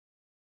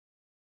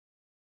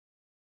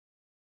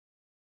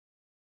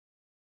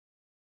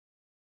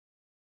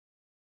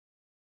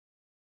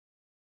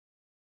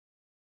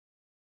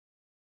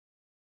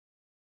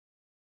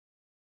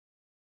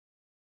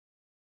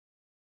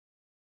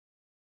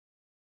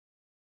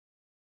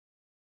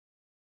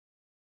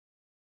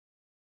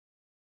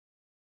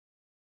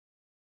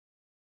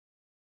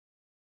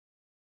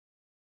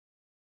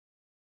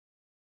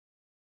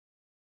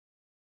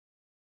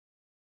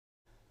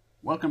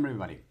Welcome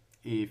everybody.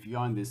 If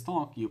you're in this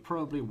talk, you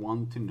probably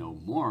want to know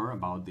more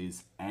about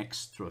this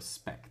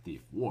extrospective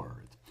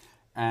word,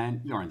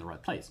 and you're in the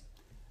right place.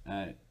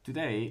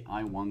 Today,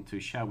 I want to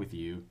share with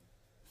you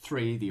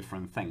three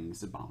different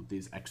things about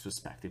this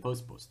extrospective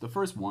OSPOs. The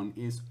first one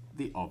is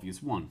the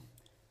obvious one.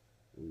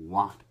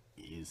 What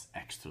is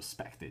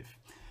extrospective?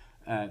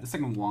 The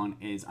second one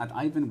is at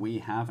Aiven we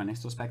have an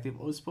extrospective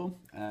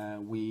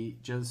OSPO. We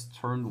just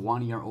turned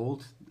 1 year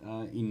old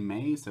in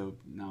May, so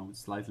now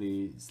it's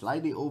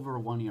slightly over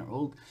 1 year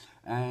old,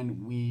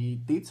 and we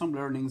did some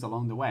learnings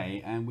along the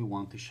way, and we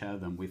want to share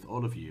them with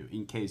all of you.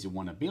 In case you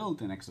want to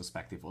build an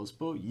extrospective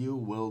OSPO, you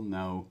will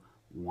know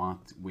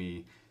what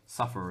we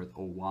suffered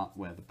or what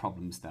were the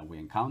problems that we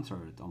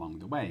encountered along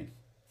the way,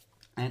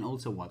 and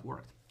also what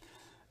worked.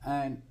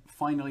 And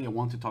finally, I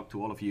want to talk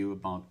to all of you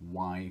about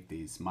why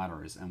this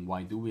matters and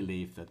why do we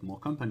believe that more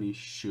companies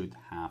should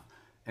have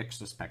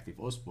extrospective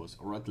OSPOs,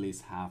 or at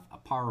least have a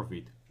part of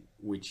it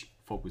which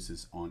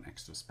focuses on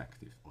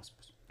extrospective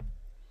OSPOs.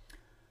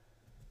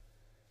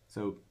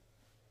 So,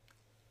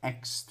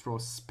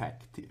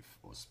 extrospective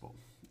OSPO.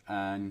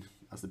 And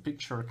as the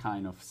picture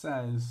kind of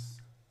says,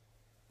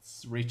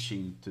 it's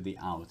reaching to the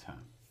outer,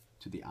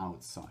 to the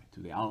outside, to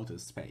the outer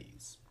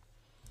space.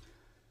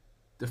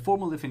 The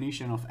formal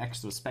definition of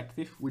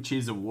extrospective, which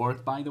is a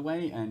word by the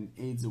way, and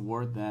it's a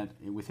word that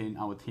within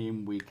our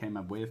team we came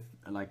up with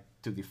like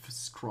to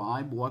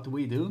describe what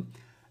we do.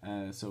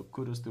 So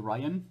kudos to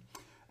Ryan.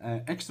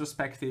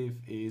 Extrospective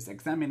is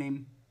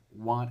examining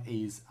what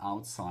is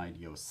outside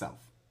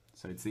yourself.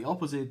 So it's the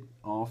opposite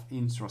of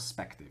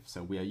introspective.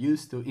 So we are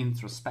used to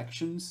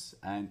introspections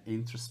and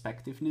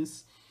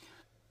introspectiveness,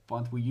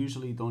 but we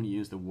usually don't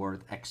use the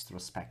word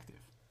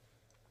extrospective.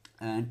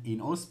 And in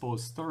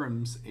OSPO's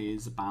terms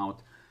is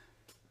about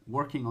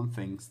working on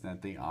things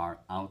that they are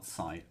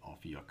outside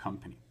of your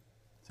company.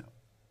 So,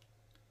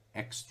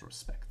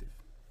 extrospective.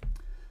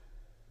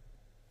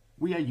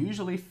 We are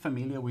usually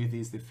familiar with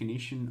this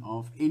definition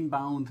of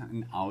inbound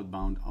and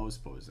outbound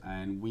OSPOs,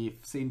 and we've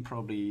seen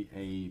probably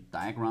a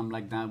diagram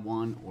like that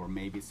one, or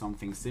maybe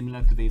something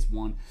similar to this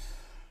one.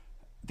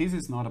 This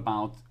is not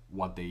about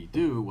what they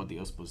do, what the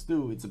OSPOs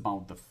do, it's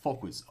about the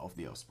focus of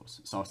the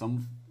OSPOs. So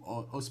some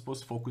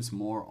OSPOs focus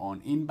more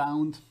on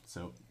inbound,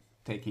 so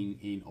taking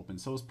in open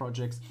source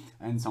projects,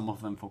 and some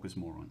of them focus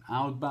more on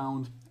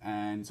outbound,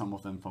 and some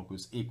of them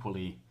focus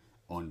equally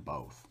on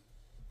both.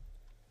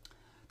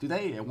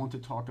 Today I want to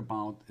talk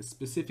about a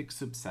specific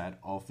subset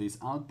of these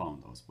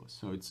outbound OSPOs.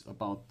 So it's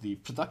about the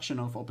production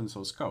of open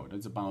source code,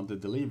 it's about the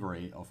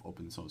delivery of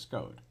open source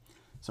code.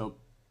 So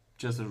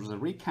just as a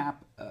recap,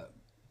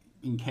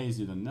 in case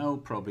you don't know,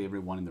 probably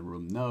everyone in the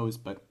room knows,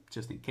 but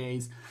just in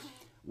case,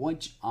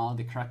 what are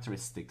the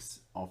characteristics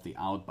of the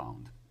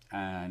outbound?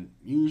 And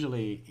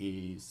usually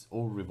is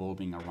all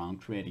revolving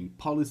around creating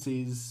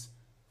policies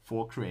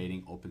for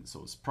creating open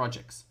source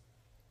projects.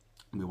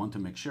 We want to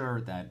make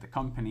sure that the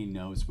company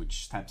knows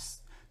which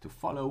steps to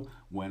follow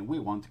when we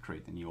want to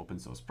create a new open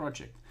source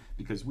project,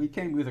 because we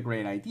came with a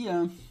great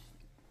idea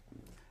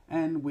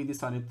and we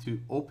decided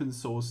to open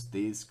source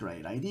this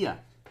great idea.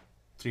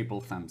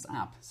 Triple thumbs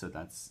up, so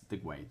that's the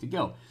way to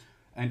go.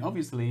 And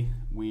obviously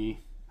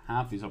we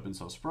have this open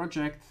source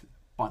project,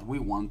 but we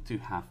want to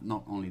have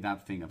not only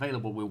that thing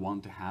available, we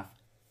want to have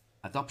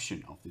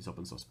adoption of this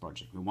open source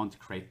project. We want to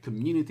create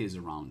communities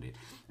around it,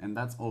 and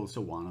that's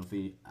also one of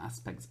the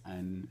aspects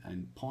and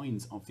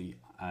points of the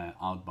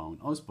outbound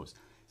OSPOs,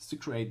 is to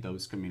create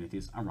those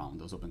communities around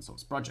those open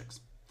source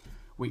projects.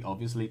 We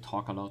obviously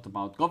talk a lot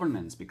about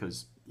governance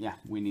because, yeah,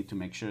 we need to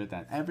make sure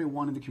that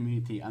everyone in the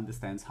community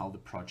understands how the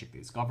project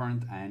is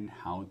governed and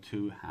how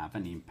to have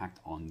an impact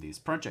on these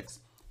projects.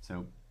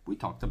 So we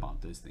talked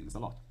about those things a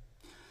lot.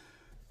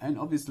 And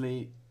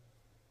obviously,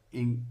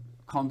 in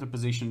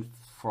contraposition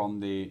from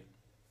the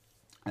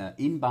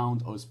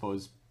inbound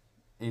OSPOs,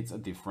 it's a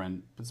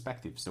different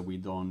perspective. So we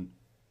don't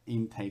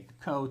intake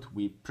code,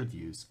 we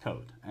produce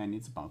code, and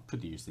it's about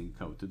producing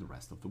code to the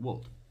rest of the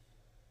world.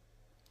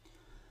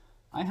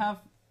 I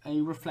have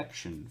a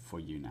reflection for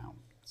you now.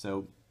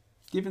 So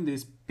given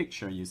this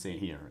picture you see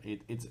here,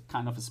 it's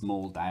kind of a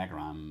small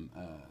diagram,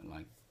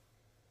 like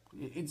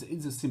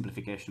it's a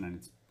simplification,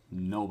 and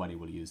nobody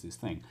will use this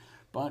thing.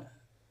 But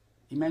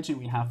imagine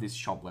we have this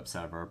shop web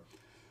server,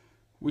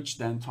 which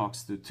then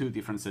talks to two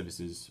different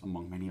services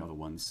among many other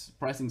ones,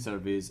 pricing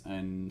service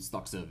and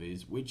stock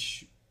service,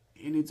 which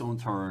in its own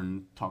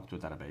turn talk to a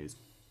database.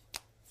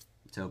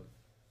 So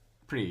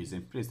pretty easy,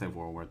 pretty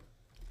straightforward.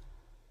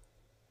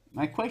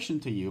 My question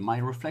to you, my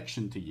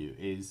reflection to you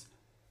is,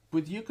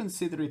 would you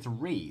consider it a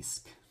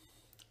risk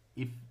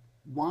if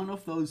one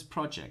of those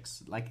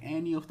projects, like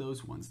any of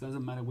those ones,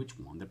 doesn't matter which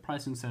one, the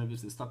pricing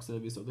service, the stock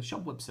service, or the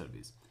shop web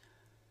service,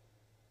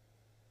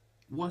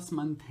 was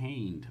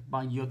maintained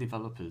by your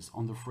developers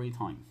on the free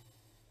time?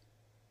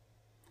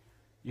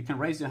 You can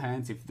raise your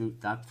hands if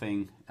that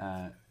thing,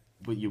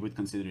 but you would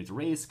consider it a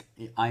risk.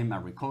 I'm a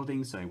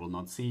recording, so I will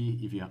not see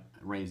if you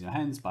raise your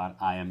hands, but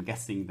I am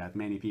guessing that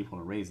many people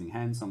are raising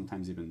hands,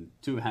 sometimes even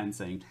two hands,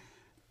 saying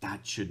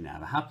That should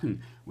never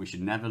happen. We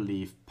should never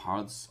leave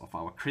parts of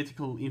our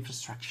critical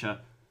infrastructure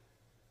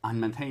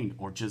unmaintained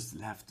or just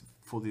left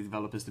for the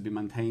developers to be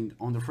maintained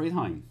on their free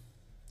time.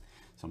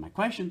 So my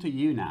question to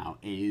you now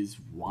is,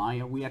 why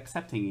are we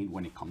accepting it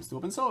when it comes to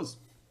open source?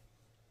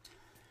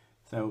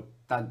 So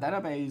that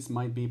database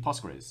might be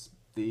Postgres.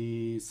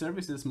 The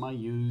services might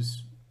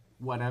use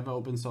whatever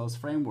open source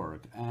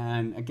framework.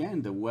 And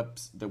again, the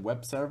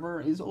web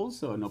server is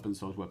also an open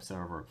source web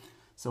server.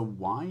 So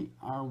why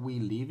are we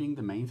leaving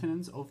the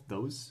maintenance of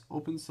those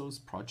open source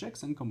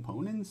projects and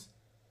components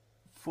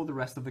for the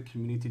rest of the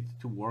community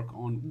to work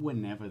on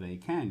whenever they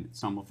can?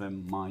 Some of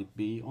them might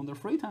be on their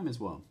free time as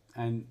well,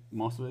 and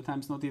most of the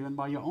times not even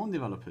by your own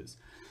developers.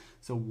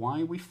 So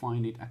why we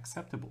find it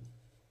acceptable?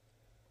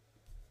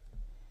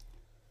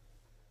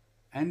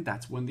 And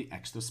that's when the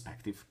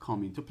extrospective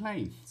come into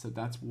play. So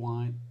that's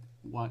why,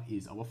 what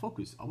is our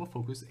focus? Our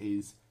focus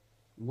is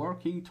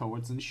working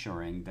towards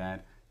ensuring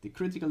that the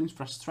critical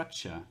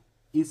infrastructure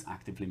is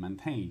actively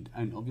maintained.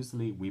 And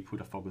obviously we put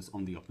a focus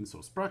on the open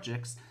source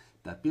projects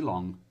that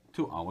belong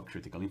to our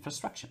critical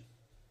infrastructure.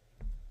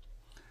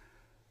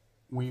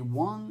 We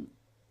want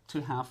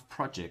to have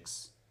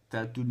projects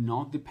that do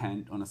not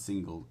depend on a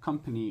single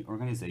company,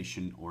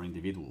 organization, or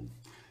individual.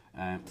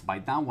 By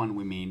that one,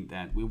 we mean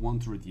that we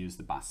want to reduce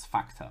the bus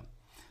factor.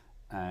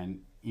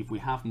 And if we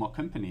have more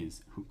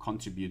companies who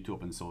contribute to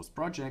open source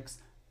projects,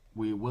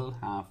 we will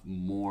have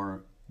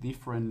more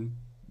different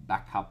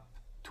backup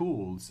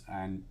tools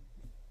and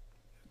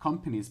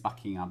companies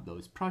backing up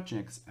those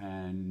projects,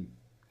 and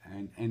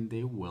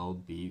they will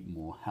be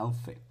more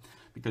healthy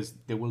because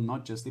they will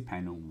not just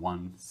depend on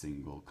one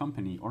single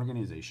company,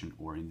 organization,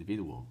 or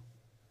individual.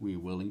 We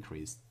will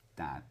increase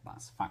that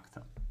bus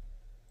factor.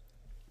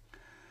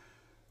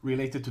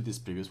 Related to this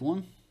previous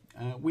one,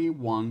 we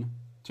want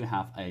to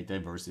have a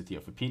diversity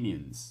of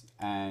opinions.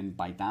 And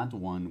by that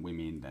one, we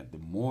mean that the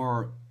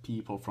more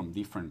people from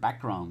different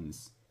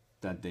backgrounds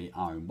that they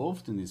are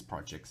involved in these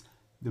projects,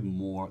 the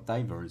more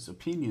diverse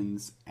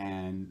opinions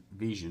and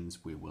visions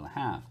we will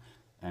have.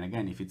 And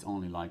again, if it's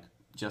only like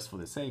just for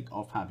the sake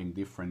of having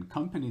different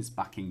companies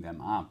backing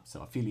them up,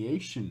 so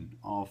affiliation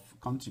of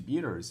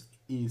contributors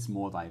is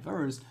more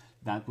diverse,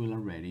 that will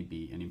already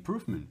be an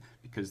improvement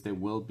because there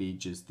will be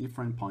just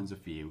different points of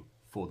view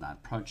for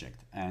that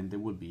project, and there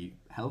will be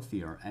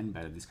healthier and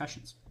better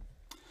discussions.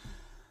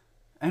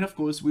 And of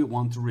course, we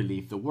want to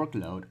relieve the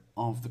workload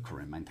of the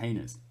current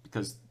maintainers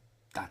because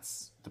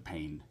that's the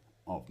pain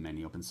of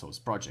many open source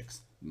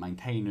projects.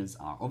 Maintainers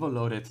are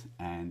overloaded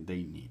and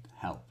they need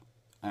help,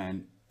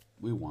 and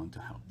we want to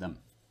help them.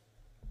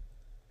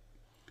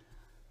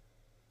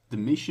 The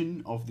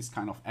mission of this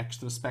kind of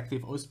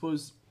extrospective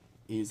OSPOs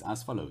is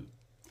as follows: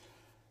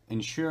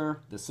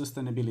 ensure the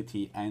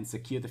sustainability and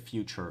secure the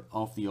future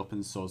of the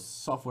open source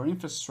software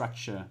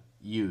infrastructure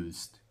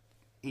used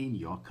in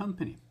your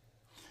company.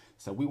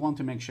 So we want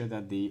to make sure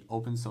that the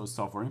open source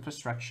software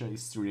infrastructure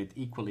is treated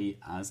equally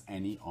as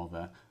any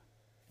other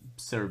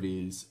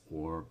service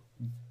or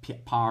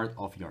part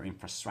of your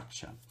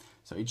infrastructure.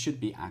 So it should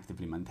be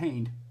actively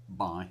maintained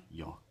by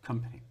your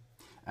company.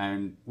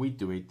 And we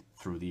do it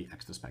through the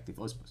extrospective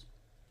OSPOs.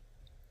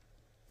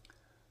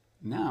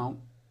 Now,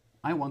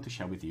 I want to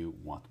share with you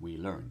what we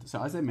learned.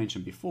 So as I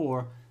mentioned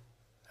before,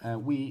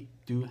 we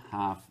do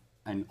have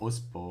an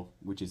OSPO,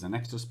 which is an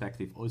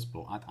extrospective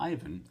OSPO at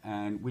Aiven,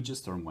 and we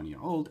just turned 1 year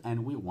old,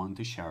 and we want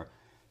to share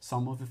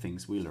some of the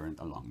things we learned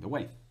along the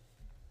way.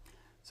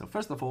 So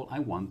first of all, I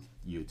want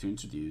you to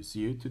introduce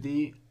you to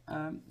the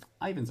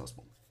Aiven's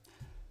OSPO.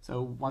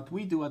 So what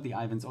we do at the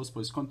Aiven's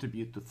OSPO is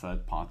contribute to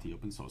third-party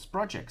open source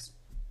projects.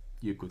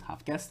 You could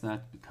have guessed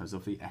that because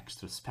of the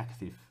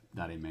extrospective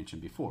that I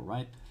mentioned before,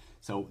 right?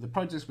 So the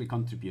projects we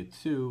contribute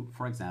to,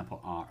 for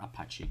example, are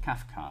Apache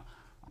Kafka,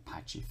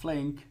 Apache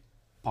Flink,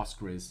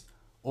 Postgres,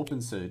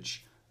 OpenSearch,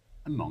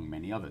 among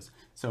many others.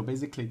 So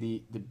basically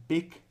the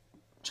big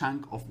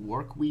chunk of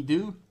work we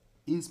do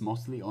is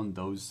mostly on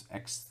those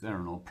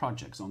external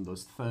projects, on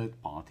those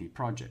third-party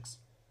projects.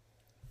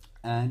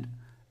 And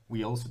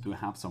we also do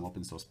have some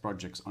open source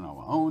projects on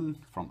our own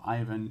from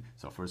Aiven,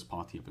 so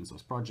first-party open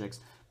source projects,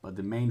 but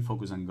the main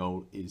focus and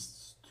goal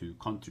is to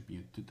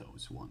contribute to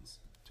those ones,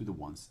 to the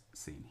ones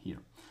seen here.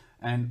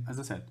 And as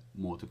I said,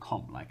 more to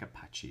come, like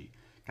Apache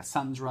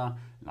Cassandra,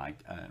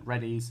 like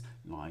Redis,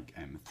 like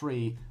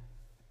M3,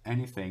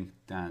 anything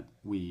that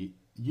we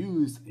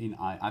use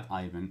at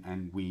Aiven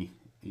and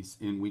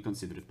we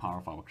consider it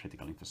part of our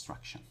critical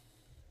infrastructure.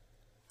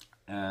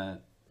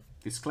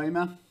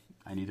 Disclaimer,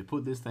 I need to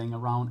put this thing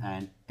around,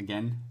 and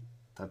again,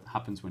 that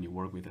happens when you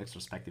work with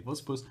extrospective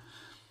OSPOs.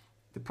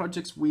 The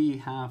projects we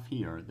have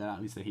here, that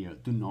I listed here,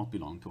 do not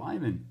belong to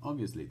Aiven.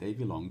 Obviously, they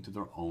belong to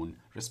their own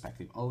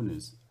respective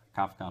owners.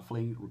 Kafka,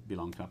 Flink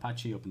belong to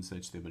Apache,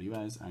 OpenSearch,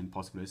 AWS, and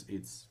Postgres,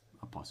 it's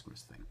a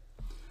Postgres thing.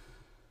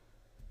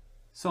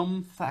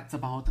 Some facts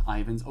about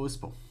Aiven's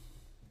OSPO.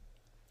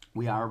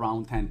 We are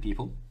around 10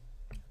 people.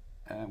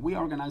 We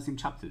are organized in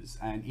chapters,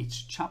 and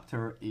each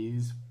chapter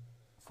is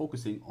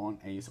focusing on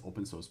an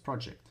open source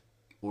project.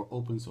 or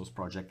open source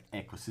project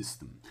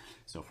ecosystem.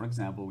 So for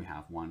example, we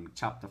have one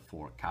chapter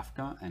for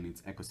Kafka and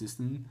its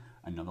ecosystem,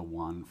 another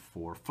one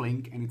for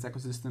Flink and its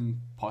ecosystem,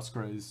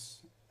 Postgres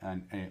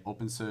and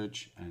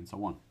OpenSearch, and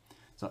so on.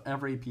 So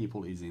every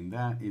people is in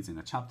there, is in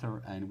a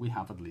chapter, and we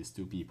have at least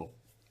 2 people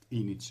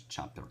in each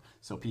chapter.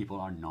 So people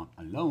are not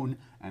alone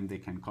and they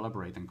can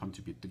collaborate and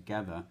contribute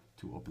together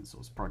to open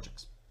source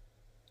projects.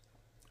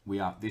 We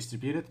are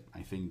distributed.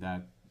 I think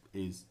that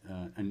is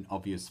an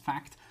obvious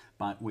fact,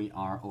 but we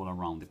are all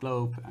around the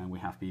globe, and we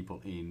have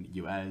people in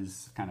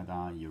US,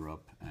 Canada,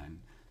 Europe, and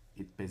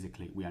it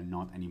basically, we are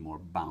not anymore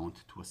bound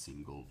to a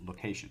single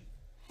location.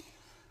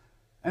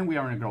 And we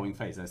are in a growing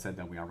phase. I said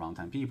that we are around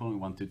 10 people. We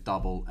want to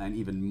double and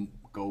even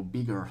go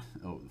bigger,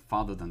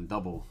 farther than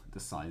double the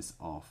size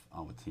of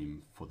our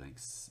team for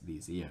this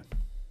year.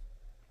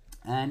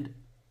 And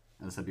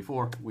as I said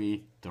before,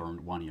 we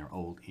turned 1 year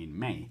old in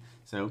May.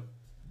 So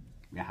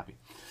we are happy.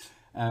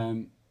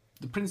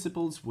 The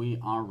principles we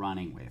are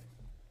running with.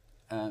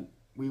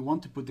 We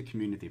want to put the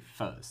community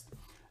first.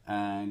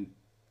 And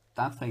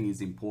that thing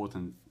is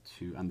important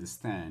to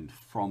understand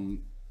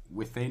from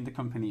within the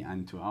company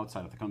and to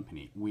outside of the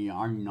company. We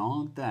are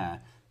not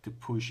there to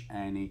push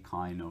any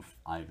kind of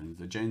Aiven's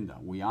agenda.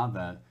 We are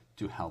there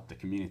to help the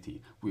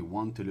community. We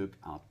want to look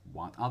at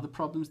what are the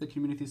problems the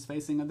community is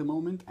facing at the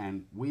moment,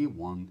 and we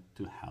want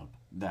to help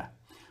there.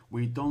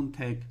 We don't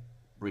take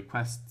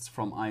requests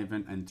from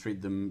Aiven and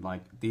treat them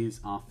like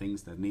these are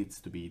things that needs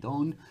to be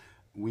done.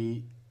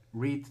 We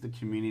read the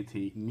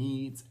community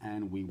needs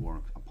and we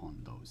work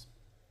upon those.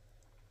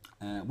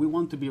 We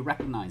want to be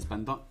recognized,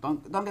 but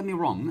don't get me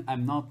wrong.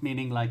 I'm not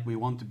meaning like we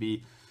want to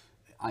be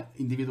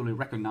individually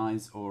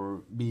recognized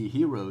or be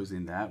heroes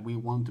in that. We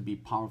want to be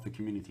part of the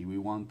community. We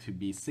want to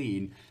be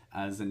seen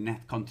as a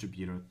net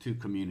contributor to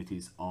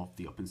communities of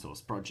the open source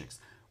projects.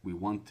 We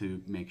want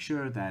to make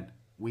sure that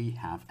we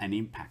have an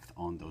impact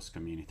on those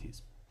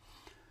communities.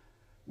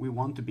 We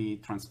want to be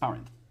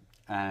transparent,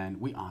 and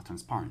we are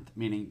transparent,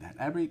 meaning that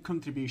every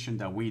contribution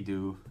that we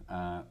do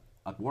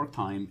at work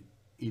time,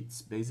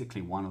 it's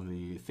basically one of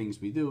the things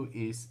we do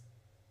is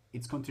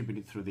it's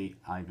contributed through the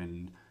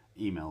Aiven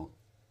email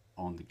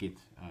on the Git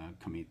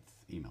commit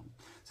email.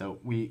 So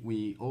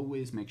we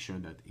always make sure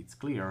that it's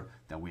clear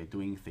that we are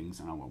doing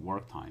things on our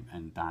work time,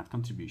 and that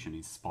contribution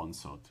is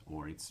sponsored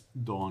or it's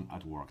done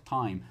at work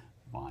time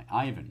by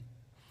Aiven.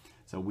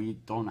 So we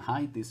don't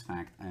hide this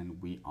fact,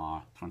 and we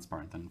are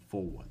transparent and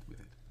forward with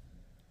it.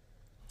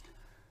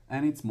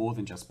 And it's more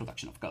than just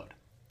production of code.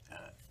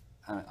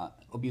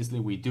 Obviously,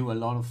 we do a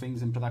lot of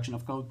things in production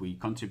of code. We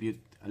contribute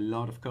a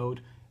lot of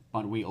code,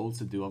 but we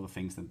also do other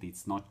things that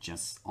it's not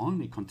just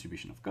only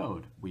contribution of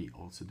code. We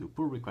also do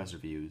pull request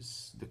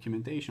reviews,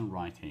 documentation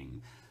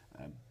writing,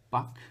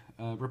 bug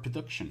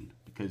reproduction,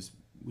 because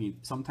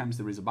sometimes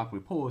there is a bug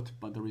report,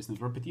 but there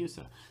isn't a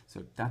reproducer.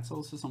 So that's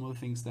also some of the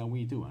things that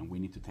we do and we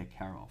need to take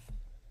care of.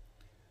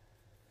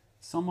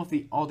 Some of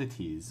the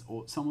oddities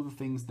or some of the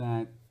things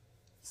that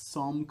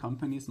some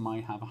companies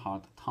might have a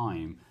hard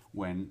time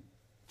when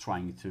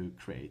trying to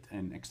create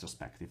an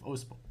extrospective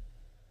OSPO.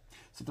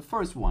 So the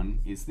first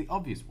one is the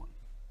obvious one.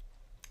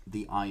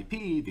 The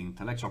IP, the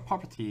intellectual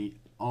property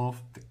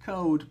of the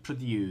code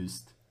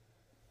produced,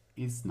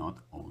 is not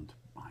owned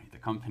by the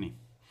company.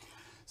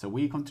 So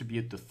we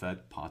contribute to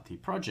third-party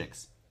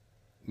projects,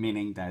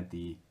 meaning that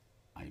the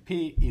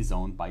IP is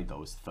owned by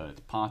those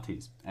third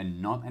parties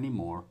and not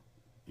anymore,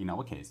 in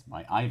our case,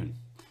 by Aiven.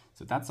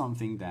 So that's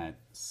something that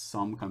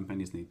some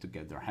companies need to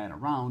get their head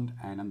around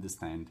and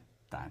understand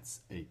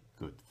that's a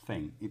good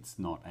thing. It's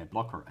not a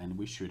blocker, and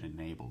we should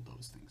enable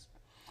those things.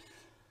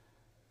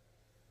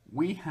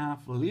 We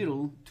have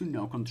little to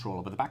no control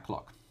over the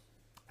backlog.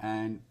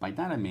 And by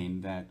that I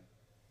mean that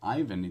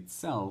Aiven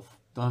itself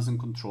doesn't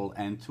control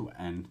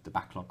end-to-end the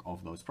backlog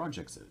of those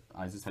projects.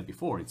 As I said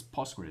before, it's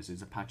Postgres,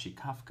 it's Apache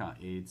Kafka,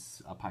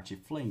 it's Apache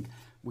Flink.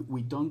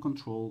 We don't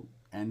control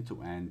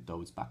end-to-end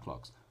those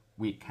backlogs.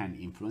 We can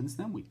influence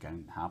them, we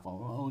can have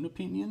our own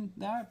opinion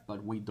there,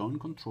 but we don't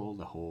control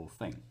the whole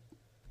thing.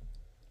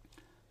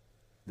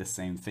 The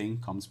same thing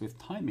comes with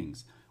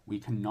timings. We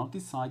cannot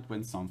decide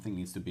when something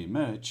needs to be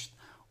merged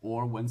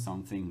or when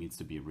something needs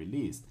to be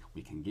released.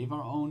 We can give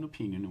our own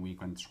opinion and we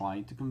can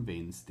try to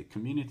convince the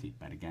community,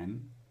 but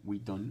again, we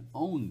don't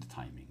own the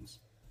timings.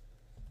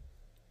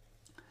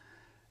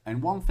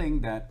 And one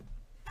thing that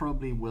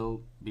probably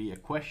will be a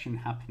question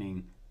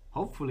happening,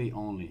 hopefully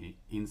only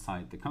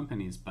inside the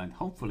companies, but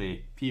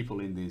hopefully people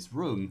in this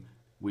room,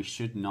 we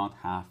should not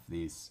have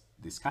this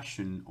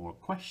discussion or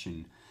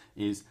question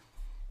is,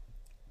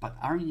 but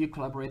aren't you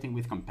collaborating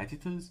with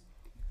competitors?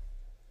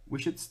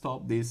 We should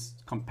stop this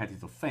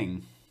competitive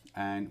thing.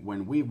 And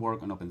when we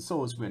work on open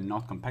source, we're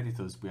not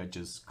competitors, we are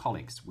just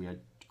colleagues. We are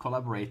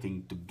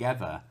collaborating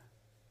together,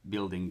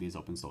 building these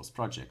open source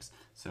projects.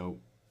 So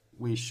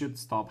we should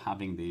stop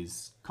having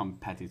this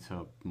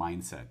competitor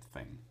mindset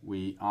thing.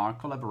 We are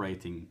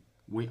collaborating,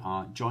 we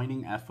are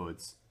joining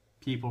efforts,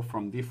 people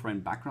from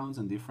different backgrounds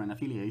and different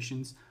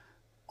affiliations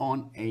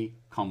on a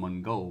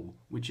common goal,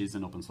 which is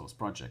an open source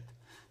project.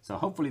 So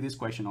hopefully this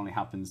question only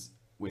happens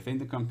within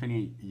the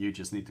company, you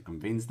just need to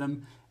convince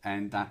them,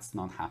 and that's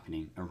not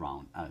happening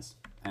around us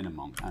and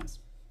among us.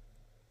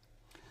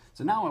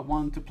 So now I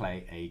want to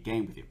play a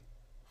game with you.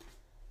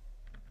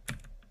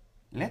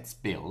 Let's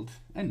build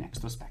an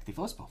extrospective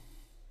OSPO.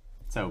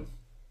 So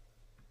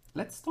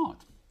let's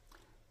start.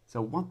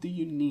 So what do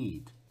you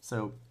need?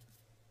 So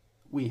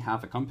we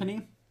have a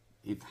company,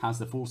 it has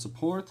the full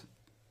support.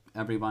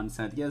 Everyone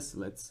said, yes,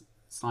 let's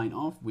sign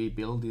off. We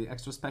build the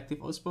extrospective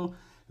OSPO.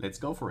 Let's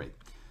go for it.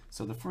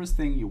 So the first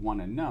thing you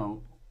want to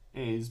know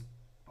is,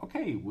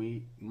 okay,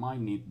 we might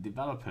need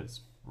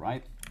developers,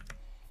 right?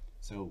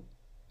 So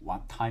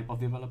what type of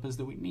developers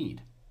do we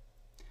need?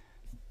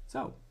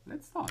 So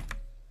let's start.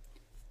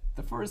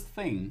 The first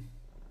thing,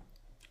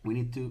 we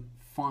need to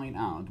find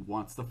out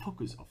what's the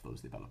focus of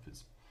those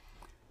developers.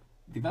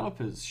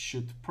 Developers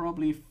should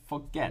probably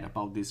forget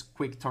about these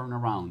quick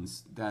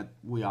turnarounds that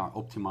we are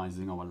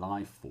optimizing our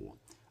life for.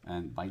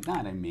 And by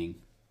that I mean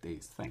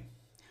this thing.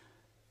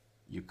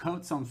 You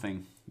code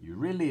something, you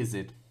release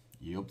it,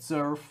 you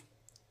observe,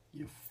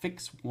 you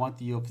fix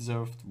what you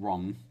observed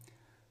wrong,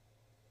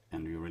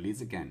 and you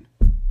release again.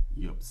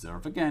 You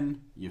observe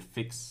again, you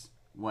fix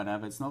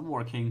whatever it's not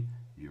working,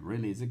 you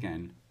release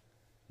again,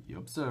 you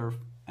observe,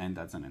 and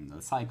that's an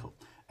endless cycle.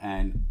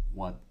 And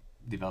what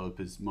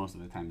developers most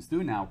of the times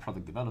do now,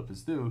 product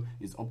developers do,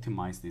 is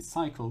optimize this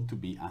cycle to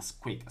be as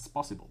quick as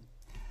possible.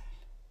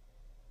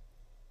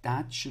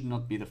 That should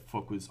not be the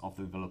focus of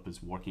the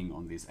developers working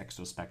on these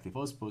extrospective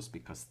OSPOs,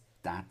 because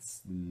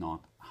that's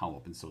not how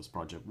open source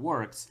project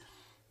works.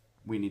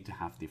 We need to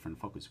have different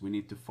focus. We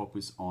need to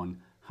focus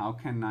on how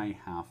can I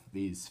have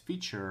this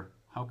feature,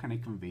 how can I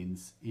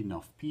convince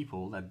enough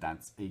people that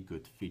that's a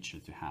good feature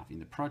to have in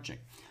the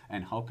project,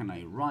 and how can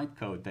I write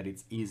code that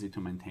it's easy to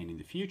maintain in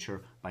the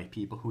future by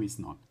people who is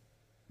not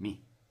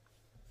me.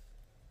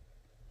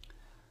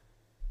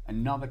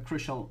 Another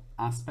crucial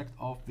aspect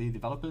of the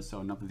developer, so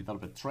another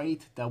developer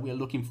trait that we are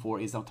looking for,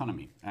 is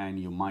autonomy. And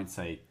you might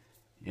say,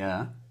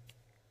 yeah,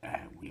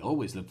 we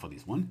always look for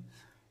this one.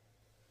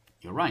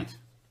 You're right,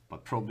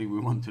 but probably we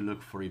want to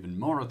look for even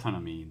more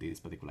autonomy in this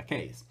particular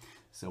case.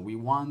 So we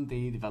want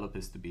the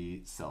developers to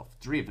be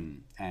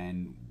self-driven.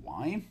 And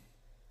why?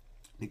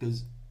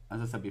 Because,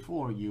 as I said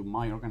before, you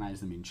might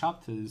organize them in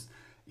chapters,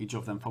 each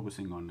of them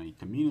focusing on a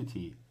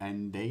community,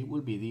 and they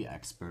will be the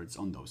experts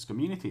on those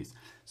communities.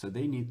 So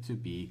they need to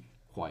be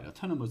quite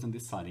autonomous in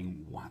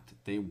deciding what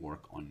they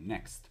work on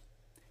next.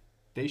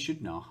 They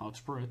should know how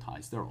to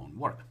prioritize their own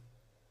work.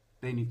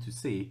 They need to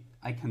see,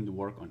 I can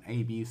work on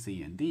A, B,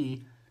 C, and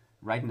D.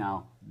 Right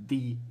now,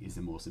 D is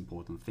the most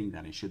important thing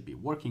that I should be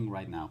working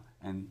right now,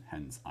 and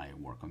hence I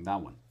work on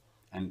that one.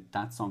 And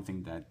that's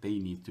something that they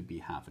need to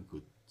have a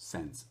good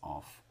sense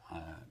of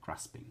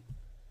grasping.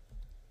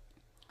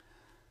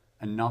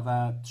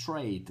 Another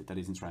trait that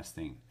is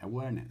interesting,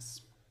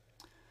 awareness.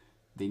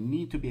 They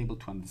need to be able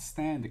to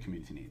understand the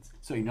community needs.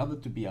 So in order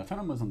to be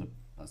autonomous,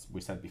 as we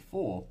said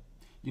before,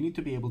 you need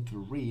to be able to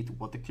read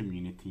what the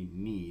community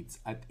needs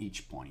at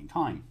each point in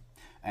time,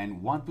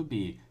 and what would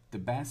be the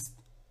best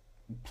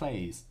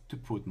place to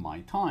put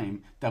my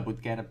time that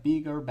would get a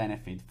bigger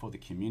benefit for the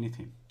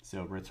community.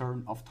 So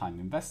return of time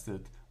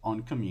invested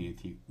on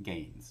community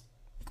gains.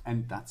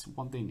 And that's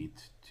what they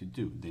need to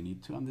do. They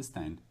need to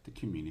understand the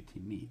community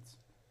needs.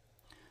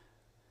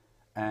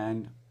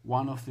 And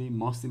one of the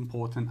most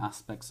important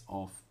aspects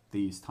of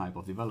these type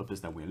of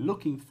developers that we're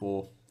looking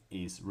for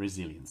is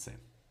resiliency.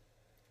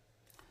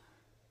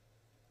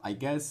 I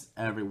guess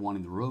everyone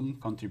in the room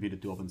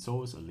contributed to open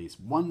source at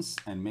least once,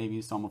 and maybe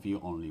some of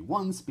you only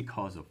once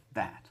because of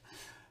that.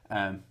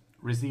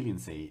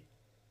 Resiliency.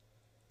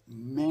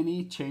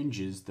 Many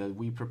changes that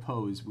we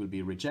propose will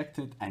be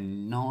rejected,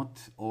 and not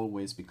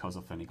always because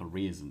of technical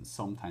reasons,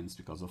 sometimes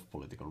because of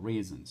political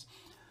reasons.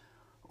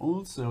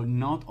 Also,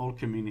 not all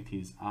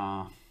communities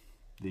are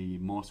the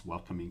most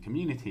welcoming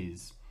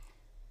communities,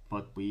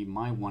 but we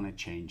might want to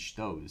change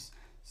those.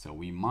 So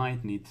we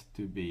might need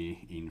to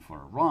be in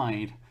for a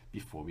ride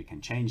before we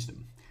can change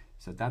them.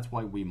 So that's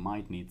why we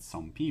might need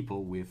some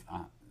people with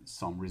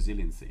some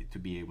resiliency to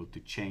be able to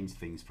change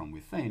things from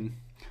within,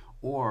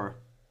 or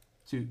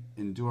to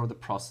endure the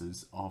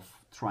process of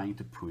trying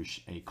to push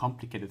a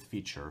complicated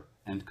feature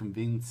and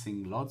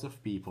convincing lots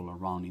of people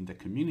around in the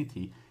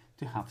community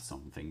to have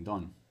something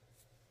done.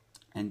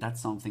 And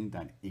that's something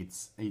that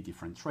it's a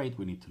different trait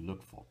we need to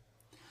look for.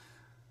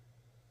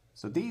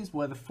 So these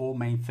were the four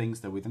main things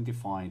that we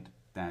identified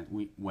that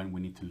when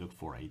we need to look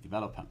for a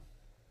developer.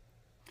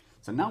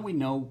 So now we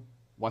know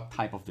what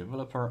type of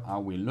developer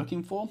are we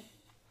looking for.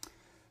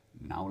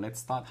 Now let's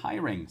start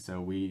hiring. So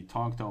we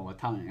talk to our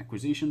talent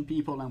acquisition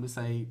people and we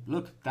say,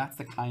 look, that's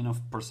the kind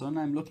of person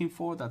I'm looking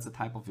for. That's the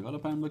type of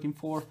developer I'm looking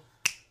for.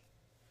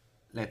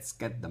 Let's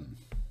get them.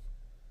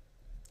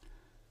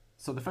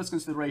 So the first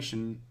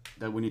consideration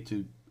that we need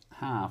to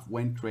have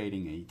when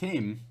creating a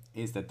team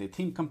is that the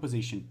team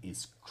composition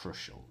is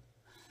crucial.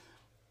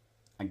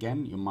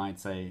 Again, you might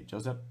say,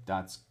 Joseph,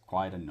 that's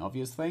quite an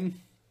obvious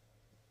thing.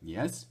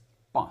 Yes,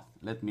 but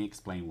let me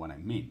explain what I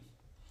mean.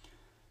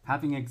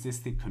 Having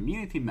existing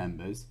community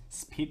members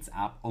speeds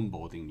up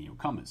onboarding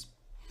newcomers.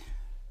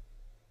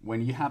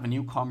 when you have a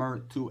newcomer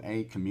to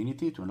a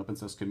community, to an open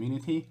source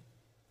community,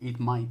 it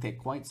might take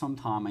quite some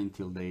time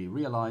until they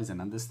realize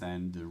and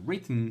understand the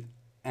written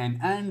and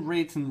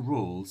unwritten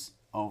rules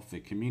of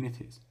the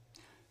communities.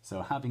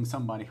 So having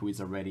somebody who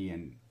is already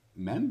an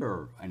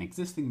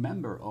existing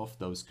member of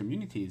those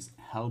communities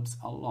helps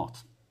a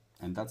lot.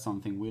 And that's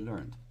something we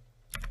learned.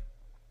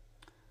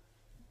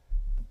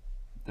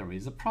 There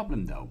is a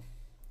problem though.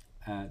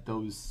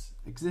 Those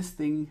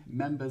existing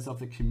members of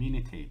the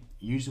community,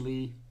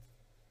 usually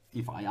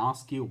if I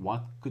ask you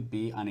what could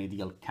be an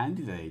ideal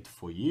candidate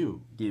for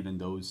you, given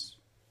those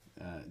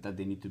that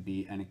they need to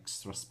be an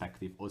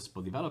extrospective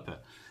OSPO developer,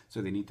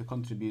 so they need to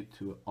contribute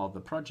to other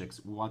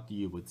projects, what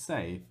you would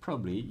say?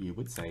 Probably you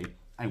would say,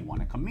 I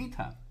want a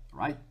committer,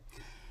 right?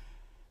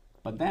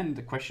 But then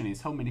the question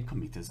is, how many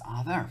committers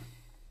are there?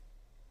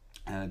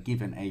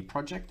 Given a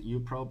project, you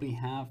probably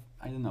have,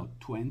 I don't know,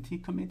 20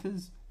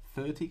 committers,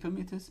 30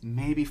 committers,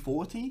 maybe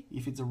 40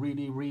 if it's a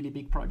really, really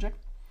big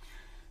project.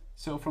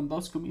 So from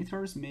those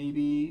committers,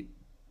 maybe,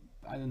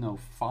 I don't know,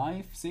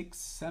 5, 6,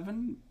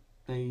 7,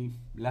 they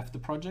left the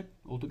project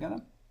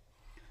altogether.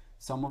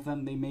 Some of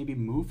them, they maybe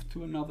moved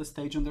to another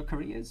stage in their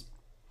careers.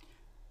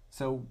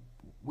 So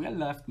we're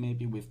left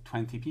maybe with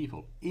 20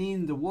 people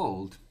in the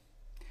world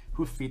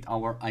who fit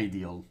our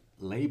ideal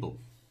label.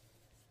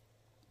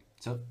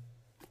 So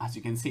as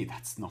you can see,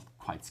 that's not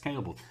quite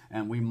scalable,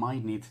 and we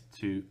might need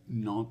to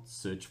not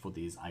search for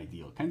this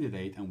ideal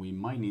candidate, and we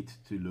might need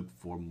to look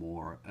for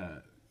more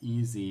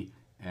easy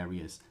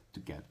areas to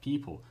get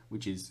people,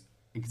 which is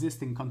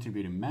existing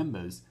contributing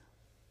members.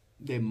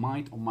 They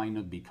might or might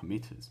not be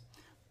committers,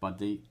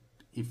 but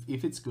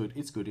if it's good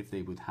if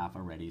they would have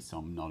already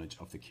some knowledge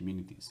of the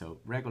community. So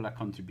regular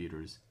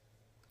contributors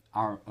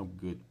are a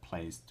good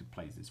place to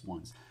place these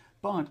ones.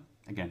 But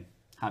again,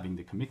 having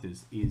the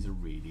committers is a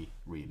really,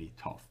 really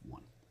tough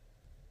one.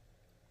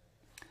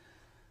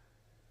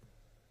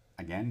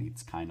 Again,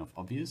 it's kind of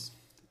obvious.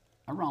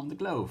 Around the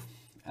globe,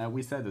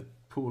 we said the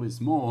pool is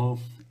small,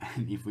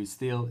 and if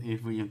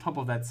we on top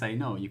of that say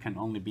no, you can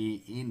only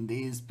be in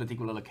this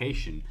particular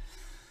location,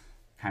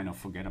 kind of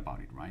forget about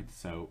it, right?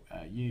 So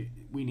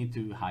we need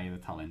to hire the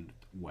talent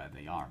where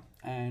they are,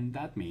 and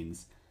that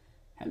means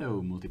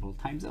hello, multiple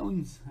time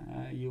zones.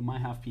 You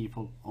might have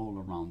people all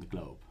around the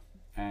globe,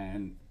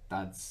 and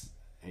that's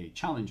a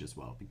challenge as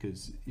well,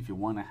 because if you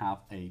want to have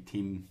a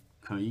team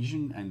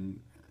cohesion and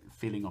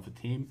feeling of a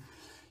team,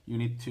 you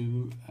need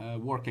to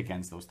work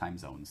against those time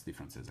zones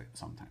differences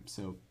sometimes.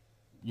 So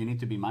you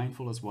need to be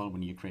mindful as well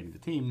when you're creating the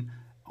team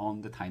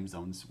on the time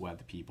zones where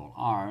the people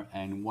are,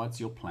 and what's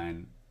your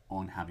plan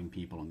on having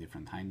people on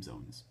different time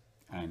zones.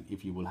 And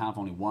if you will have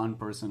only one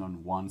person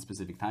on one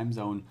specific time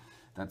zone,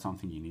 that's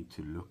something you need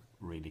to look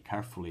really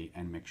carefully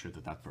and make sure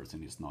that that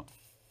person is not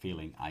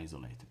feeling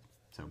isolated.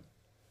 So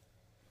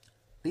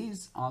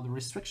these are the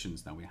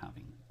restrictions that we're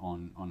having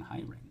on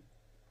hiring.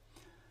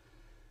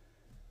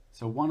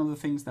 So one of the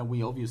things that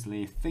we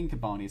obviously think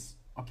about is,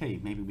 okay,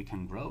 maybe we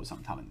can grow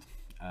some talent,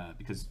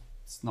 because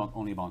it's not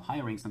only about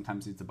hiring,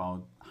 sometimes it's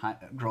about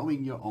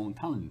growing your own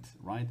talent,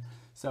 right?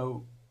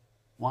 So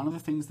one of the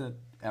things that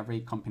every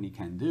company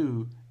can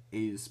do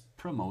is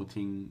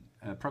promoting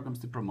programs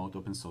to promote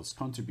open source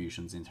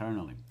contributions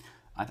internally.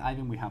 At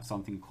Aiven, we have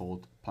something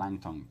called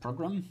Plankton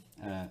program.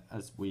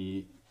 As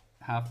we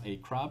have a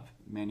crab,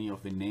 many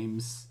of the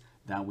names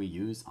that we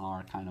use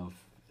are kind of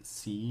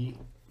sea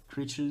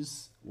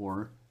creatures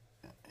or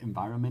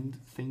environment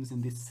things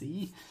in the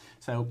sea.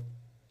 So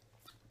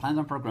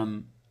Plankton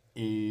program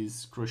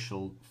is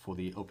crucial for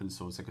the open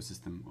source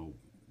ecosystem.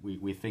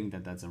 We think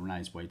that that's a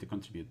nice way to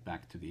contribute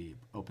back to the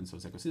open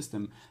source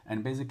ecosystem,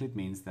 and basically it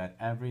means that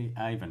every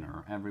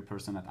Aivener, every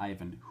person at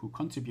Aiven who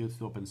contributes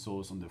to open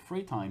source on their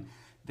free time,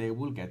 they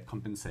will get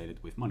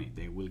compensated with money.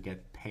 They will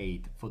get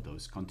paid for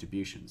those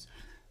contributions.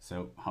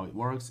 So how it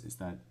works is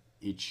that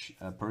each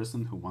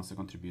person who wants to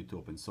contribute to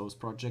open source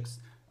projects,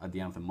 at the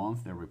end of the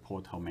month, they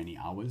report how many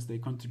hours they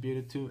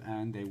contributed to,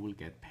 and they will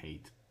get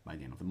paid by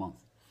the end of the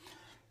month.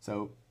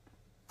 So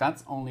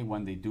that's only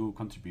when they do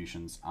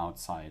contributions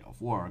outside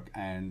of work,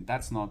 and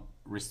that's not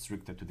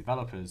restricted to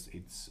developers.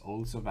 It's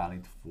also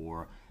valid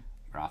for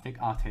graphic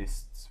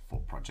artists, for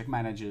project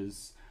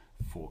managers,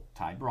 for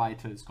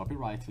typewriters,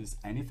 copywriters,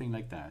 anything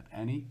like that.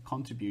 Any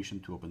contribution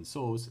to open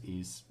source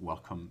is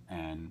welcome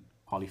and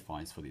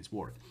qualifies for this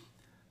work.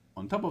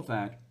 On top of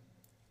that,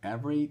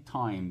 every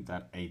time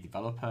that a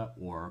developer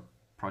or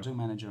project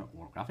manager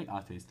or graphic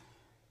artist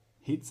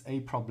hits a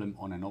problem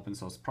on an open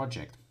source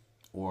project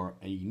or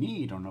a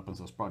need on an open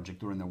source project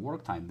during their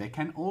work time, they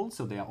are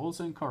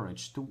also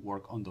encouraged to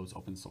work on those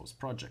open source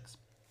projects.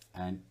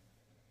 And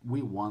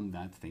we want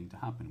that thing to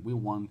happen. We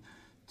want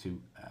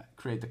to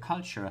create a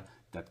culture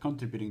that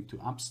contributing to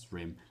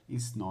upstream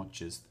is not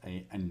just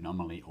an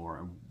anomaly or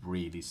a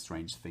really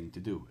strange thing to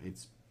do.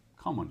 It's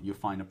common. You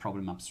find a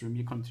problem upstream,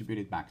 you contribute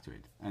it back to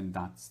it. And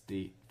that's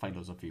the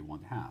philosophy we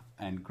want to have.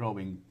 And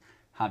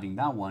having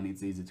that one,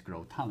 it's easy to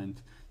grow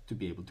talent to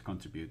be able to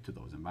contribute to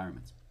those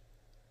environments.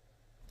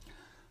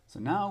 So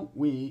now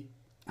we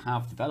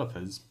have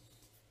developers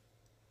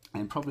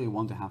and probably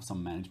want to have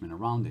some management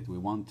around it. We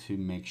want to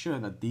make sure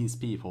that these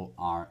people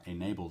are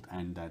enabled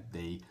and that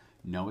they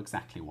know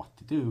exactly what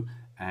to do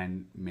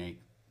and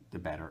make the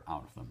better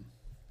out of them.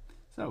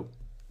 So,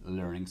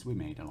 learnings we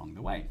made along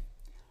the way.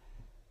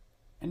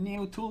 A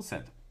new tool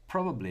set.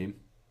 Probably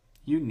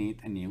you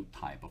need a new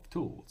type of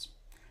tools.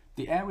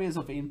 The areas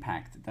of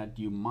impact that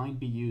you might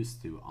be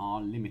used to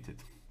are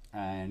limited,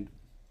 and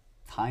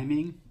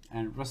timing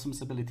and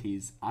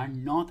responsibilities are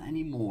not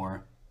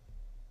anymore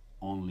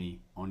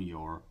only on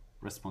your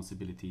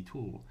responsibility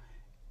tool.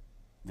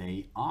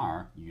 They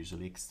are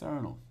usually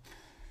external.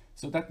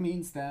 So that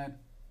means that,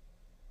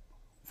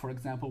 for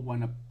example,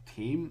 when a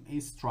team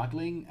is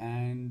struggling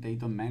and they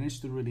don't manage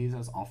to release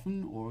as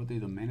often, or they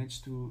don't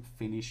manage to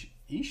finish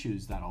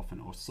issues that often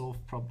or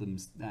solve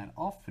problems that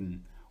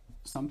often,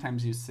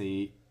 sometimes you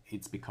see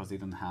it's because they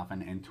don't have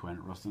an end-to-end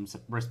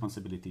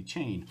responsibility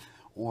chain,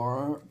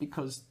 or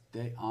because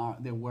they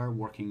were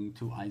working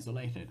too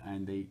isolated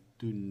and they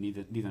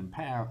didn't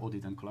pair or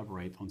didn't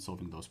collaborate on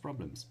solving those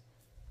problems.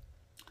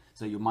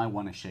 So you might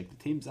want to shake the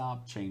teams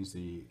up, change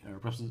the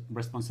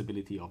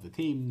responsibility of the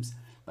teams,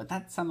 but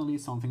that's suddenly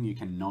something you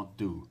cannot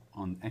do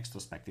on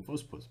Extrospective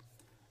OSPOs.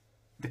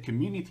 The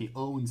community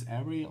owns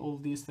all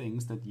these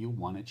things that you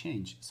want to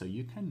change, so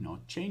you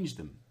cannot change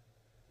them.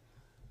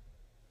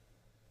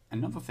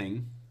 Another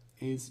thing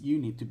is you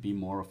need to be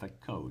more of a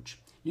coach.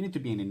 You need to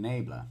be an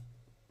enabler.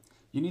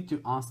 You need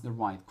to ask the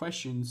right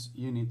questions.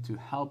 You need to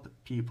help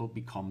people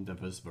become the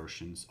best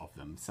versions of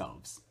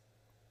themselves.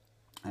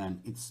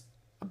 And it's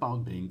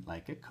about being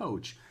like a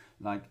coach,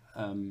 like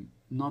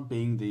not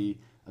being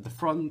at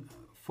the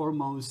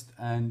foremost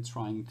and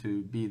trying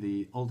to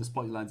be all the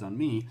spotlights on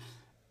me.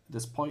 The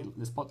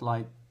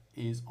spotlight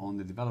is on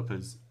the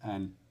developers,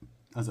 and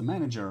as a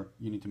manager,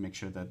 you need to make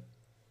sure that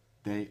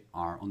they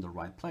are on the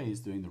right place,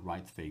 doing the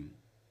right thing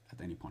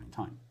at any point in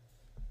time.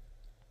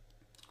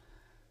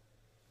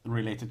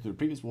 Related to the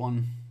previous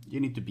one, you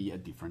need to be a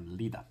different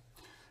leader.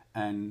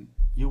 And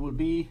you will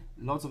be,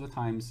 lots of the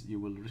times, you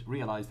will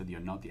realize that you're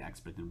not the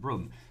expert in the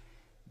room.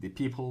 The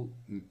people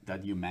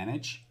that you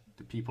manage,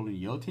 the people in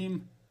your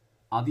team,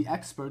 are the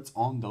experts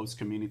on those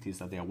communities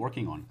that they are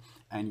working on.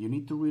 And you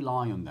need to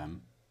rely on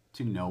them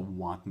to know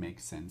what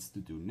makes sense to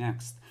do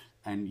next.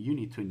 And you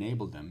need to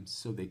enable them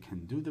so they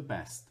can do the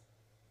best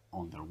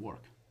on their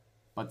work.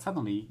 But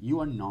suddenly you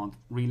are not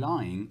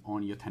relying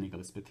on your technical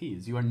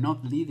expertise. You are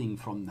not leading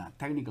from that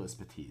technical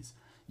expertise.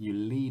 You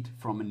lead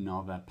from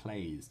another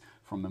place,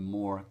 from a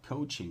more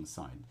coaching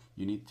side.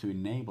 You need to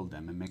enable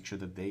them and make sure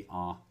that they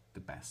are the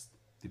best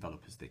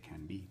developers they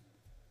can be.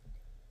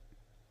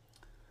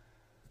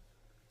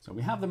 So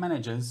we have the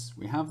managers,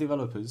 we have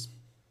developers,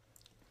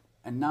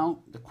 and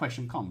now the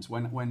question comes.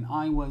 When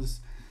I was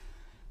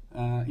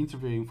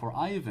interviewing for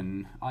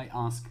Aiven, I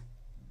asked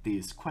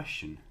this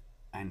question: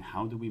 and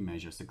how do we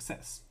measure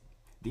success?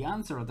 The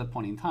answer at that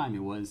point in time,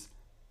 it was,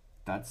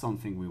 that's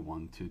something we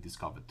want to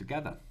discover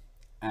together.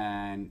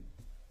 And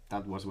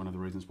that was one of the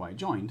reasons why I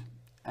joined,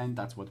 and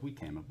that's what we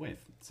came up with.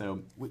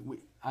 So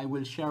I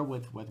will share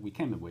with what we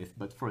came up with,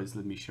 but first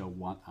let me show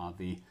what are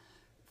the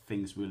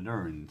things we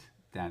learned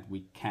that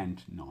we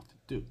can't not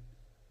do.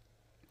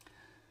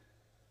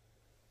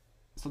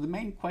 So the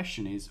main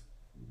question is,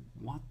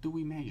 what do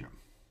we measure?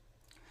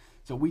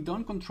 So we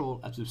don't control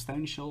a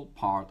substantial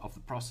part of the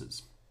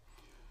process.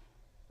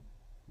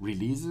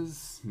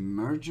 Releases,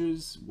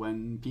 merges,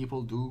 when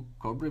people do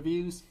code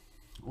reviews,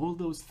 all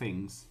those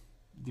things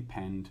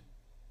depend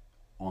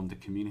on the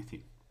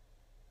community.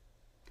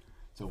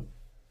 So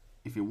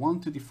if you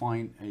want to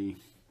define a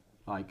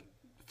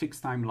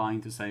fixed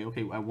timeline to say,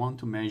 okay, I want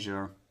to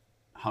measure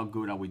how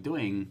good are we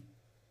doing,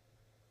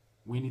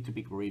 we need to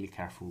be really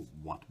careful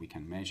what we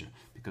can measure,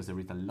 because there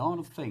is a lot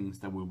of things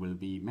that we will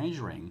be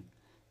measuring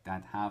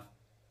that have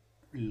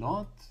a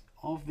lot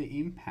of the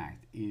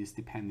impact is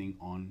depending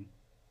on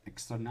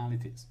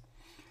externalities.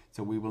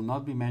 So we will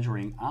not be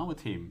measuring our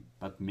team,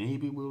 but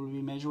maybe we will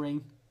be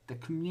measuring the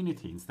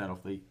community instead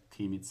of the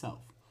team itself.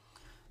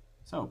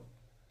 So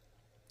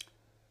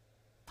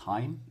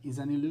time is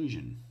an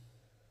illusion.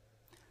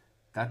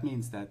 That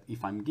means that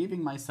if I'm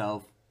giving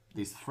myself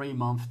this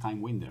 3-month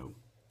time window,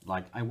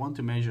 like I want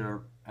to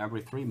measure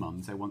every 3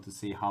 months, I want to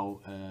see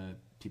how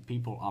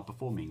people are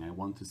performing. I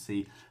want to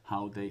see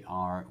how they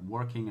are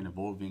working and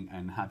evolving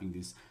and having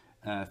these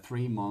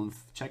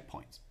 3-month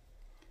checkpoints.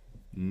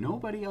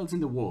 Nobody else in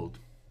the world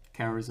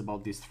cares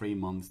about these 3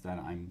 months that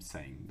I'm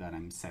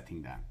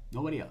setting there.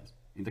 Nobody else.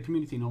 In the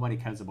community, nobody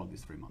cares about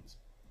these 3 months.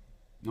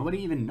 Nobody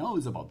even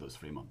knows about those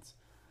 3 months.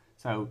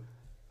 So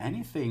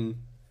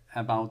anything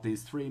about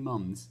these 3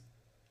 months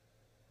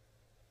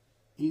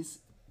is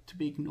to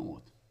be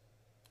ignored.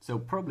 So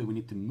probably we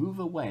need to move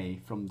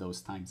away from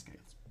those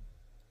timescales.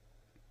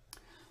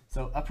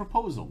 So a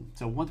proposal.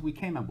 So what we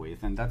came up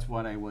with, and that's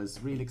what I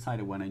was really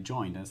excited when I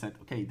joined. I said,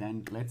 okay,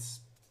 then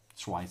let's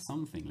try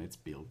something. Let's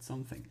build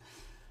something.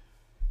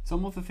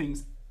 Some of the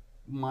things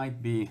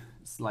might be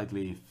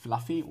slightly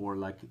fluffy or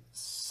like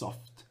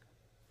soft,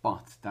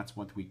 but that's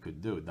what we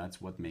could do.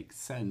 That's what makes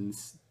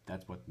sense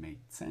That's what made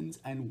sense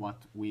and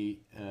what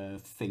we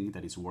think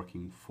that is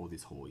working for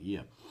this whole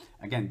year.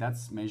 Again,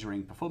 that's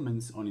measuring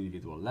performance on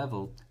individual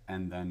level,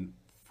 and then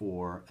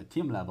for a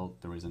team level,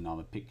 there is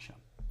another picture.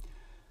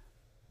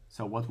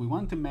 So what we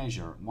want to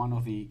measure, one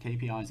of the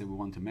KPIs that we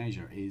want to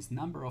measure is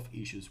number of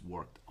issues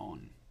worked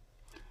on.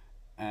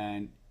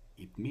 And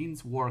it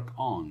means work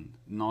on,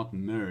 not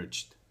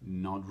merged,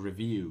 not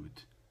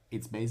reviewed.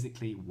 It's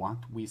basically what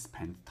we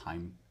spend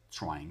time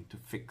trying to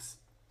fix.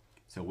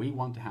 So we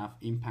want to have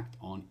impact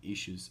on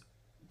issues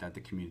that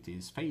the community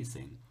is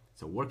facing.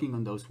 So working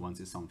on those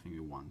ones is something we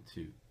want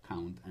to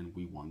count and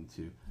we want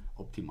to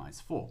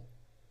optimize for.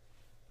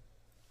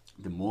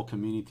 The more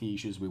community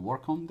issues we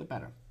work on, the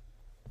better.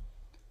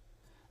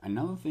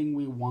 Another thing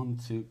we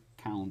want to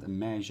count and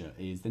measure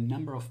is the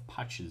number of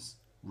patches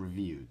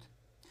reviewed.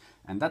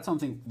 And that's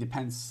something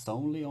depends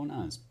solely on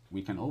us.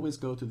 We can always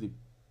go to the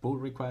pull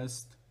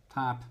request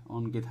tab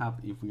on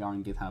GitHub if we are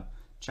in GitHub,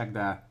 check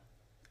that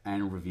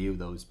and review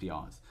those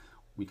PRs.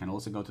 We can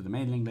also go to the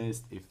mailing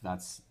list if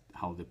that's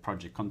how the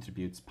project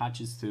contributes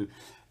patches to,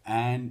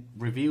 and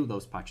review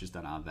those patches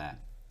that are there.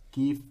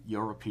 Give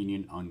your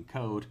opinion on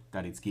code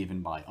that is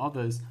given by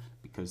others,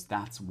 because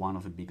that's one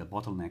of the bigger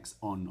bottlenecks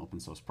on open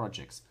source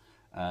projects.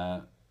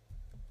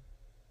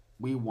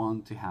 We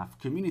want to have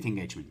community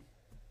engagement.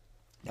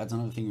 That's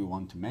another thing we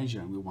want to measure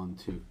and we want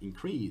to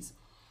increase.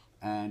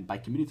 And by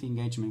community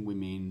engagement, we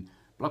mean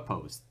blog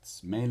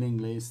posts, mailing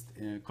list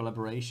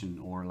collaboration,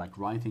 or like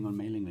writing on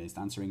mailing list,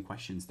 answering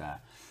questions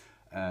there,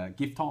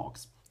 give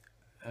talks,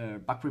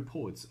 bug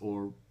reports,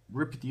 or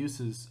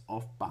reproducers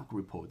of bug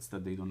reports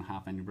that they don't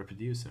have any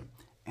reproducer.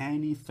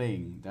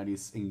 Anything that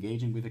is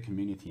engaging with the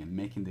community and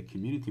making the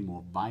community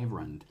more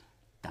vibrant,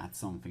 that's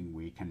something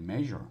we can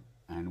measure,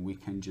 and we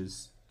can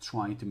just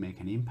try to make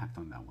an impact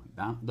on that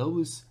one.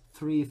 Those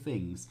three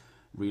things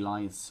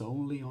rely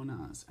solely on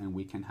us, and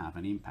we can have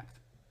an impact.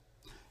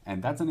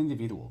 And that's an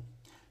individual.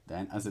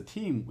 Then as a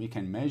team, we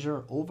can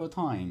measure over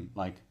time,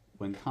 like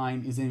when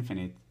time is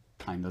infinite,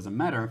 time doesn't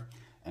matter.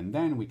 And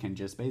then we can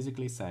just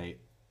basically say,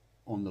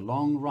 on the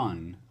long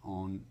run,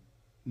 on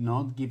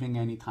not giving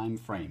any time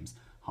frames,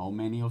 how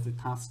many of the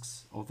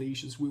tasks of the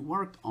issues we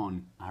worked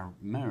on are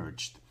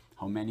merged,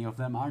 how many of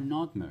them are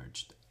not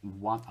merged,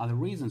 what are the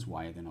reasons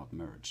why they're not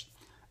merged.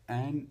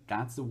 And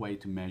that's the way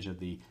to measure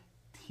the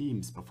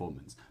team's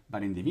performance.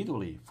 But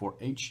individually, for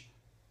each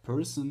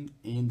person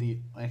in the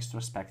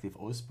Extrospective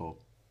OSPO,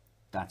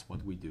 that's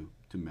what we do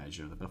to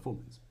measure the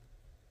performance.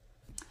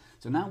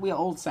 So now we are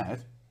all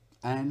set,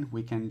 and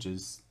we can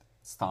just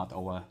start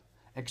our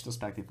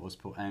Extrospective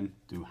OSPO and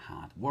do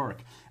hard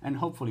work. And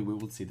hopefully we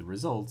will see the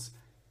results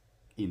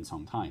in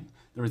some time.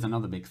 There is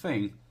another big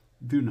thing.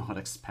 Do not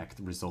expect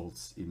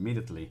results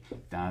immediately.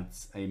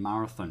 That's a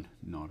marathon,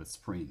 not a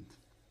sprint.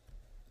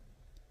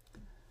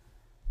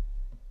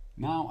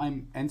 Now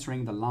I'm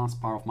entering the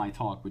last part of my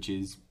talk, which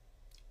is,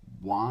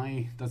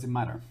 why does it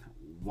matter?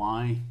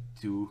 Why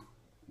do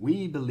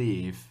we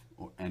believe,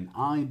 and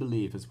I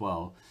believe as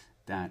well,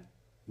 that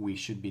we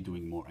should be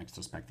doing more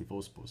extrospective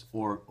OSPOs,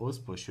 or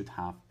OSPOs should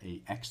have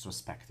a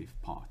extrospective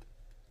part?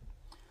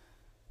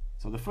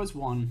 So the first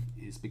one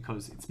is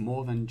because it's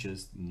more than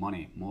just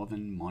money, more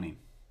than money.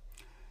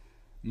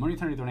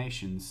 Monetary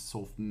donations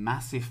solve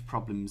massive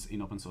problems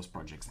in open source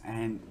projects,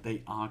 and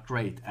they are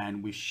great,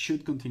 and we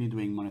should continue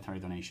doing monetary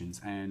donations,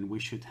 and we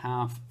should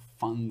have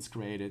funds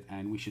created,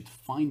 and we should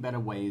find better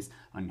ways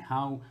on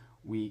how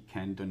we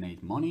can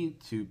donate money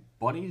to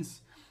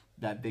bodies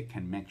that they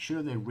can make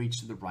sure they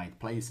reach the right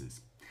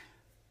places.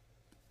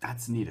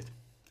 That's needed,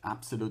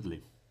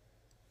 absolutely.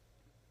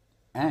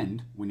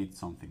 And we need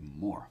something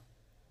more.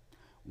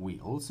 We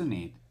also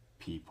need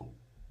people.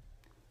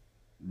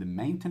 The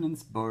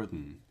maintenance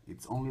burden,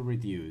 it's only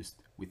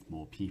reduced with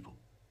more people.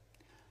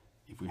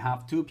 If we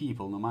have 2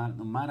 people, no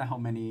matter how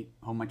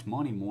much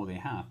money more they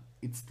have,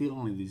 it's still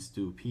only these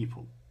 2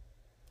 people.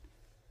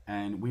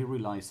 And we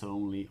rely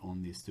solely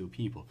on these 2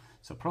 people.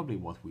 So probably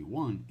what we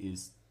want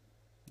is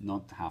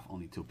not to have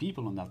only 2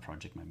 people on that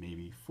project, but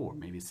maybe 4,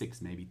 maybe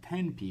 6, maybe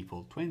 10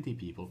 people, 20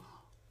 people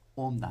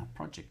on that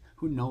project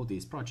who know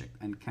this project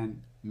and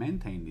can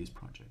maintain this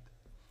project.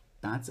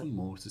 That's a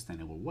more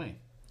sustainable way.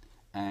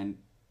 And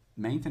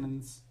the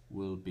maintenance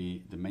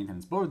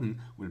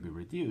burden will be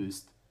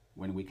reduced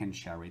when we can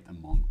share it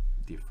among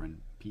different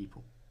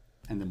people.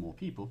 And the more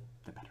people,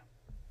 the better.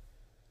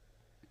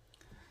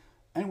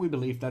 And we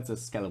believe that's a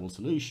scalable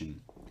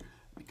solution,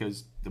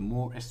 because the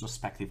more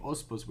extrospective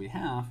OSPOs we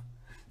have,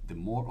 the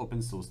more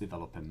open source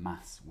developer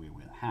mass we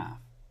will have.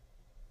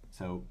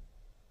 So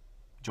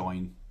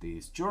join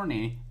this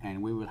journey,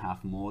 and we will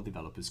have more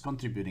developers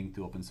contributing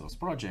to open source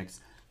projects.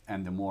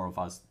 And the more of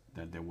us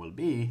that there will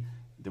be,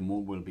 the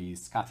more will be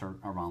scattered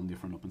around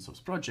different open source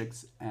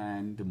projects,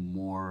 and the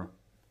more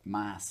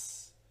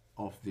mass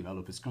of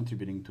developers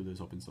contributing to those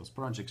open source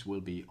projects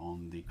will be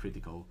on the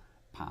critical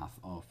path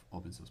of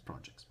open source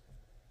projects.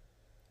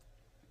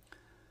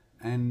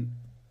 And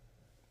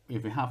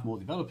if we have more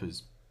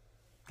developers,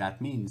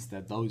 that means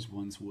that those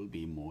ones will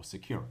be more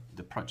secure,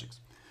 the projects.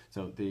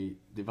 So the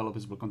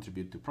developers will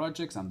contribute to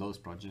projects and those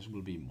projects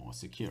will be more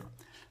secure.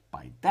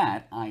 By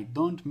that, I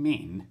don't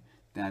mean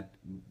that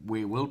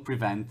we will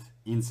prevent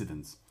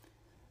incidents.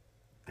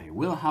 They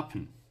will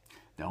happen.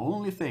 The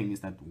only thing is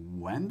that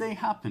when they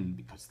happen,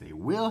 because they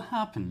will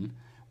happen,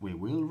 we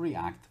will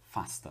react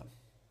faster.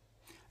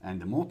 And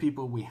the more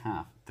people we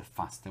have, the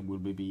faster we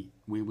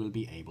will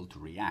be able to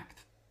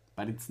react.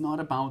 But it's not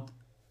about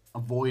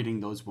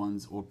avoiding those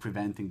ones or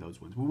preventing those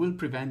ones. We will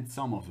prevent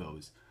some of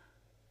those,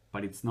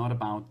 but it's not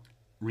about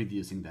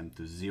reducing them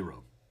to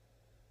zero.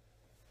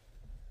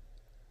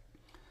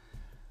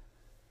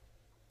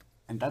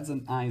 And that's a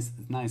nice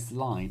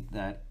slide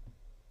that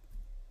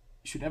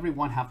should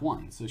everyone have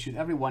one? So should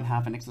everyone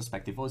have an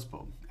extrospective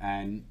OSPO?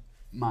 And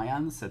my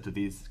answer to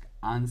this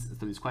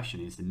question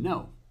is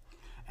no.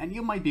 And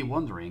you might be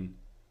wondering,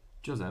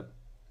 Josep,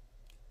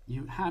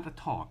 you had a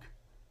talk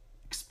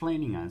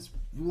explaining us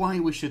why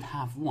we should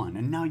have one,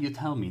 and now you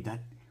tell me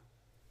that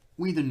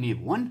we don't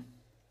need one?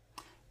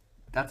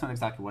 That's not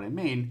exactly what I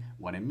mean.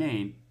 What I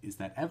mean is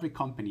that every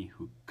company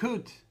who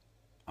could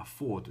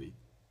afford it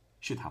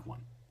should have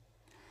one.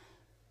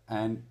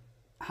 And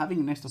having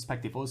an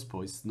extrospective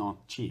OSPO is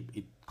not cheap.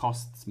 It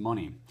costs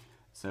money.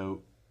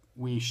 So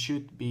we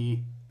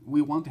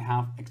want to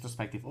have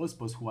extrospective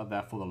OSPOs who are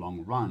there for the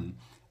long run.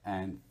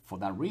 And for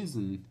that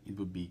reason, it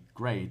would be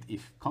great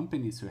if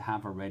companies who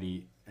have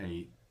already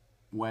a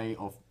way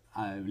of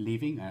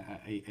living,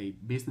 a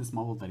business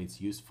model that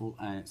is useful,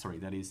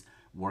 that is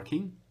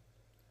working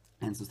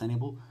and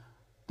sustainable,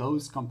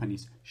 those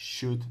companies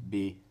should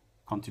be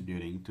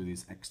contributing to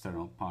these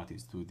external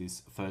parties, to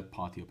these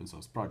third-party open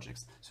source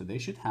projects. So they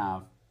should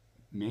have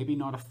maybe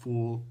not a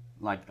full,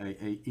 like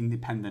a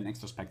independent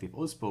extrospective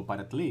OSPO, but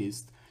at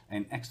least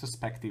an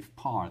extrospective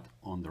part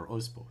on their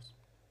OSPOs,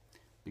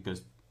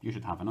 because you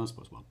should have an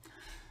OSPO as well.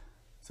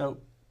 So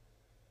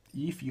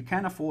if you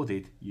can afford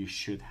it, you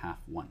should have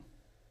one.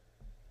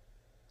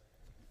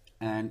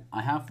 And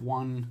I have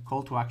one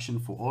call to action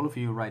for all of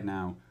you right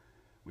now,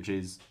 which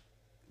is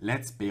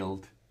let's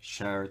build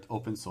shared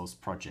open source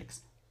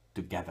projects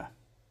together.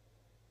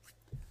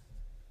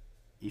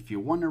 If you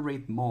want to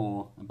read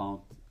more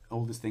about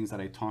all these things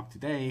that I talked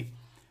today,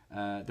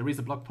 there is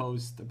a blog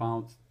post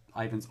about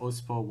Aiven's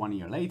OSPO 1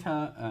 year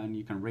later, and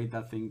you can read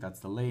that thing. That's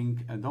the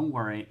link. And don't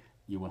worry,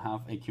 you will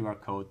have a QR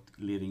code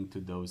leading to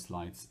those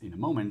slides in a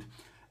moment.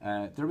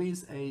 There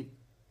is a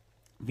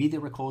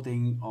video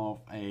recording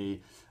of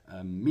a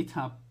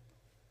meetup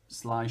 /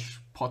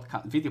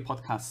 video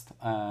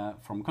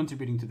podcast from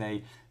contributing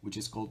today, which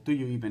is called Do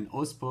You Even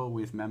OSPO,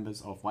 with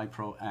members of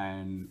YPro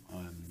and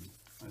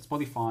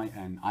Spotify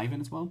and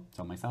Aiven as well.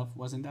 So myself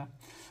was in there.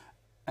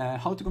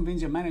 How to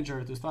convince your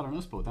manager to start an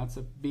OSPO. That's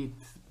a big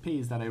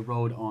piece that I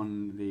wrote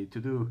on the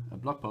to-do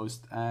blog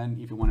post. And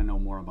if you want to know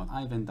more about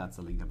Aiven, that's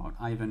a link about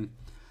Aiven.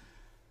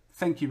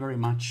 Thank you very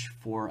much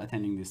for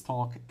attending this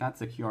talk. That's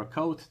a QR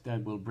code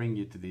that will bring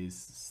you to these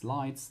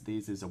slides.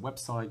 This is a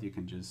website. You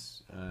can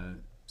just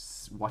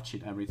watch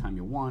it every time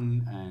you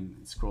want, and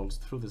it scrolls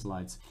through the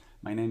slides.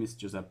 My name is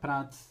Josep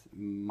Prat.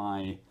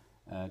 My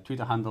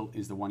Twitter handle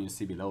is the one you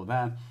see below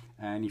there.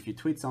 And if you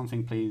tweet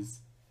something, please,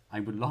 I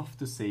would love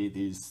to see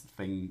this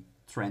thing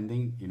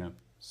trending in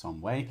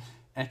some way.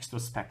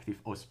 Extrospective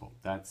OSPO.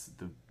 That's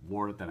the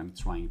word that I'm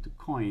trying to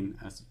coin,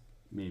 as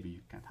maybe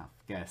you can have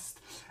guessed.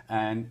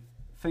 And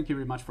thank you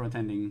very much for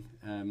attending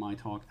my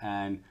talk,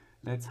 and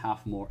let's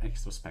have more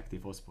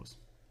extrospective OSPOs.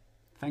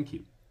 Thank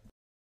you.